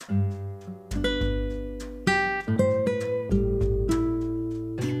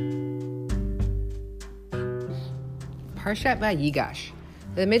Parshat Vayigash.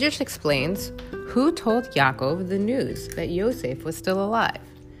 The Midrash explains, who told Yaakov the news that Yosef was still alive?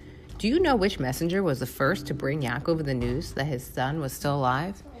 Do you know which messenger was the first to bring Yaakov the news that his son was still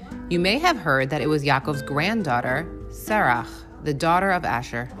alive? You may have heard that it was Yaakov's granddaughter, Sarah, the daughter of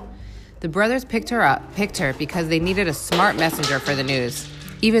Asher. The brothers picked her because they needed a smart messenger for the news.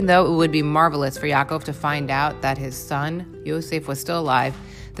 Even though it would be marvelous for Yaakov to find out that his son, Yosef, was still alive,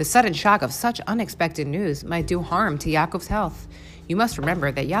 the sudden shock of such unexpected news might do harm to Yaakov's health. You must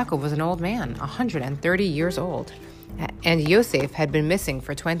remember that Yaakov was an old man, 130 years old, and Yosef had been missing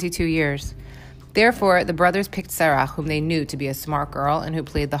for 22 years. Therefore, the brothers picked Sarah, whom they knew to be a smart girl and who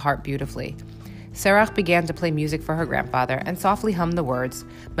played the harp beautifully. Sarah began to play music for her grandfather and softly hummed the words,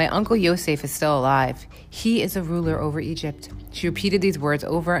 "My uncle Yosef is still alive. He is a ruler over Egypt." She repeated these words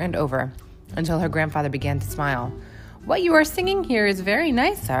over and over until her grandfather began to smile. "What you are singing here is very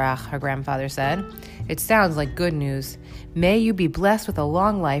nice, Sarah," her grandfather said. "It sounds like good news. May you be blessed with a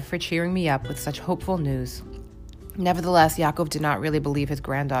long life for cheering me up with such hopeful news." Nevertheless, Yaakov did not really believe his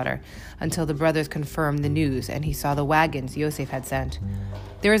granddaughter until the brothers confirmed the news and he saw the wagons Yosef had sent.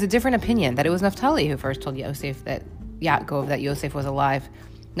 There is a different opinion that it was Naphtali who first told Yaakov that Yosef was alive.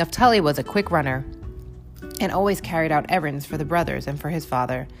 Naphtali was a quick runner and always carried out errands for the brothers and for his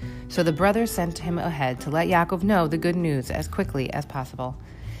father. So the brothers sent him ahead to let Yaakov know the good news as quickly as possible.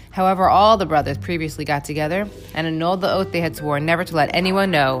 However, all the brothers previously got together and annulled the oath they had sworn never to let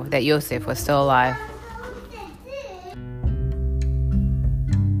anyone know that Yosef was still alive.